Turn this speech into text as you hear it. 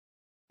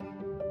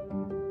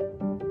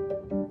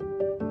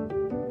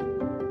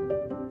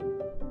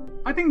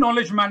I think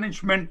knowledge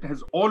management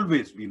has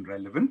always been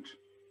relevant.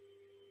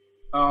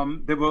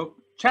 There were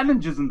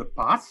challenges in the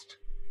past.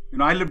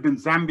 I lived in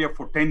Zambia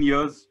for 10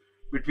 years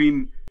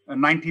between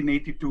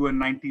 1982 and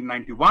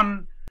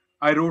 1991.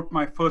 I wrote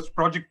my first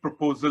project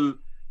proposal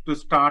to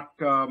start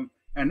an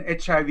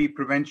HIV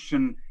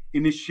prevention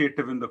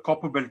initiative in the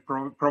Copperbelt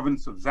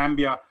province of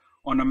Zambia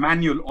on a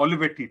manual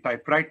Olivetti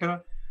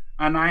typewriter.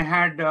 And I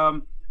had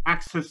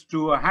access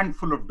to a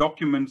handful of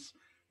documents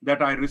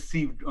that I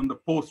received on the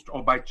post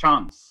or by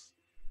chance.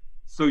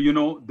 So,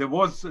 there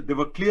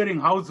were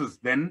clearing houses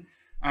then,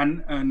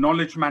 and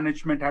knowledge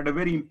management had a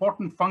very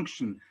important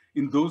function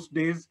in those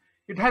days.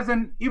 It has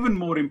an even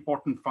more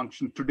important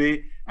function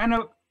today and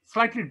a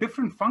slightly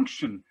different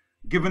function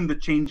given the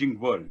changing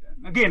world.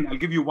 Again, I'll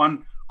give you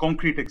one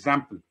concrete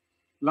example.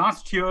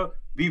 Last year,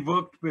 we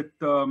worked with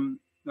the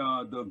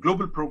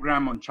global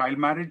program on child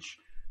marriage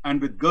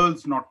and with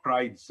Girls Not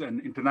Brides, an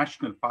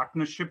international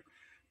partnership,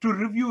 to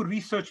review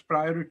research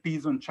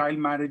priorities on child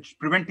marriage,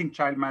 preventing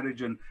child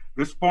marriage and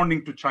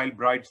responding to child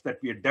brides that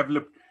we had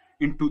developed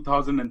in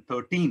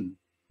 2013.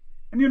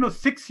 And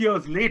 6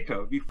 years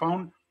later, we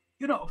found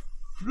a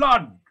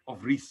flood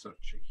of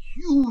research, a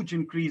huge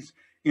increase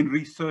in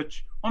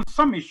research on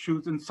some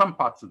issues in some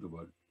parts of the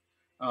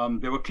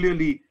world. There were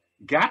clearly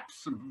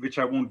gaps, which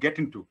I won't get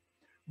into.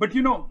 But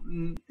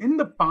in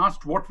the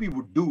past, what we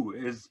would do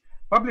is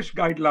publish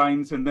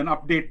guidelines and then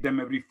update them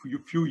every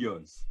few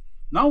years.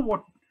 Now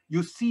what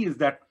you see is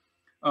that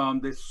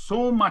there's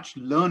so much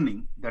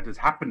learning that is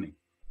happening,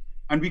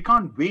 and we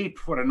can't wait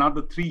for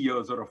another 3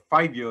 years or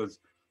 5 years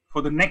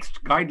for the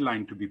next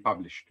guideline to be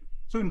published.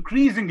 So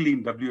increasingly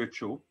in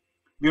WHO,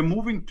 we are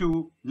moving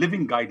to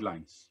living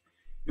guidelines,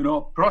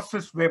 a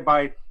process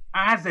whereby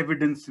as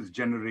evidence is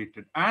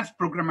generated, as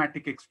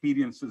programmatic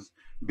experiences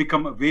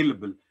become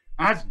available,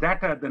 as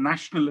data at the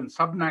national and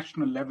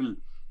subnational level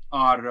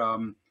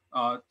are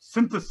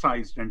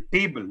synthesized and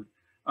tabled,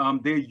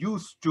 they're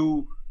used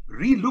to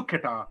relook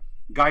at our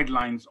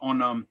guidelines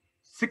on a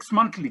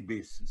 6-monthly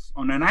basis,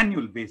 on an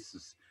annual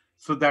basis,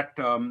 so that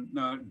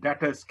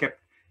data is kept,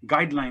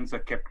 guidelines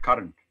are kept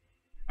current.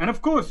 And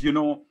of course,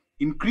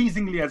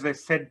 increasingly, as I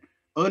said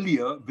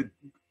earlier, with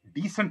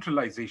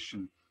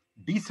decentralization,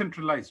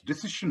 decentralized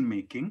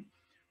decision-making,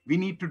 we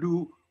need to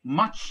do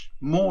much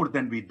more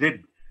than we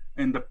did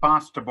in the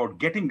past about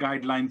getting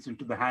guidelines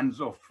into the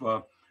hands of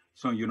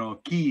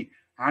key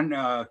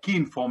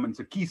informants,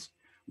 a key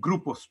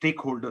group of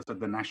stakeholders at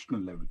the national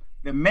level.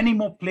 There are many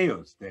more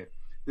players there.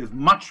 There's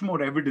much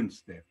more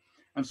evidence there.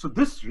 And so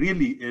this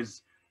really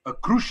is a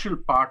crucial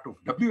part of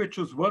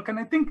WHO's work. And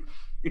I think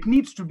it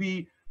needs to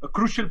be a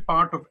crucial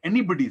part of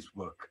anybody's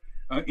work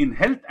in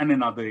health and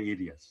in other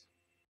areas.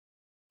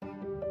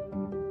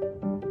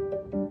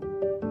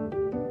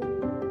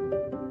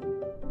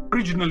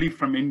 Originally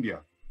from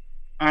India,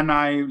 and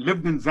I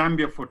lived in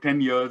Zambia for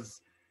 10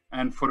 years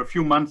and for a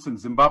few months in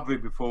Zimbabwe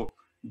before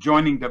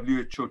joining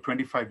WHO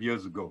 25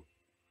 years ago.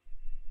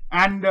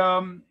 And,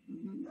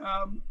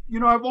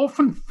 I've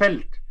often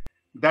felt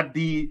that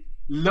the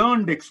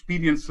learned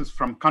experiences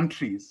from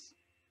countries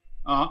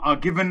are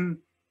given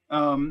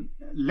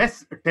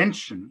less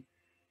attention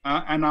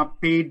and are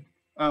paid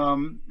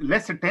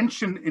less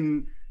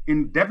attention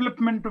in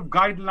development of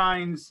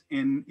guidelines,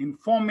 in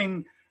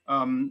informing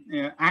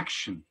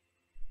action.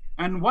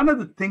 And one of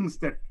the things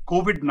that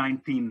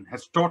COVID-19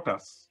 has taught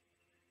us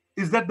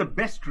is that the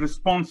best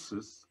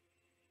responses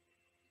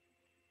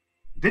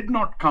did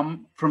not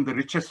come from the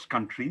richest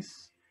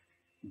countries.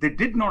 They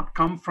did not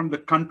come from the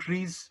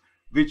countries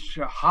which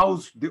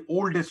housed the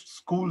oldest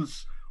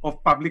schools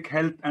of public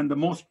health and the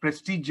most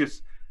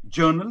prestigious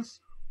journals,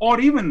 or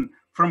even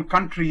from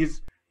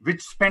countries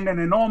which spend an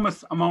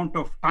enormous amount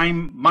of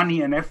time,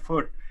 money, and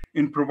effort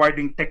in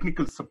providing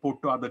technical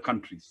support to other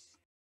countries.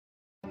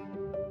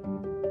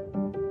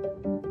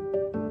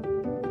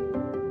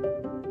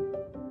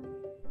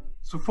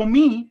 So for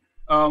me,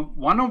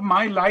 one of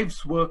my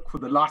life's work for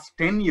the last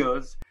 10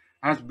 years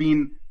has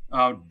been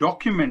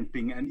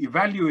documenting and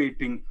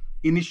evaluating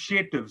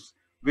initiatives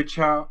which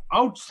are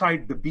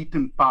outside the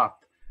beaten path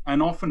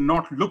and often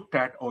not looked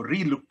at or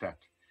re-looked at.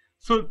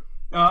 So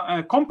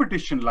a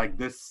competition like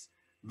this,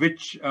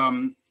 which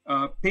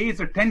pays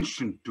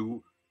attention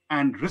to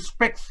and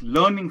respects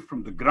learning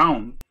from the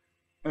ground,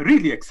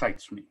 really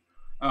excites me.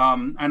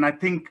 And I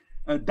think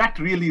that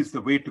really is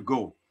the way to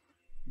go.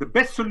 The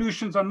best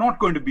solutions are not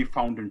going to be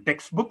found in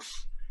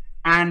textbooks,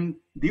 and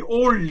the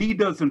old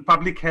leaders in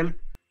public health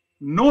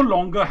no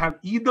longer have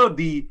either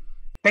the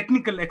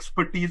technical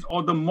expertise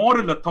or the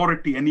moral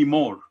authority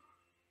anymore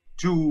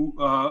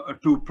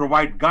to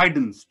provide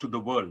guidance to the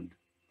world.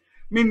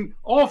 I mean,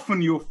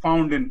 often you've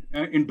found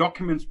in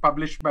documents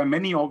published by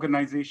many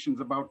organizations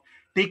about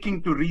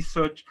taking to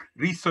research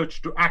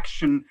to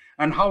action,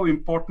 and how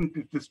important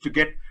it is to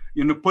get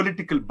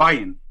political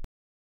buy-in.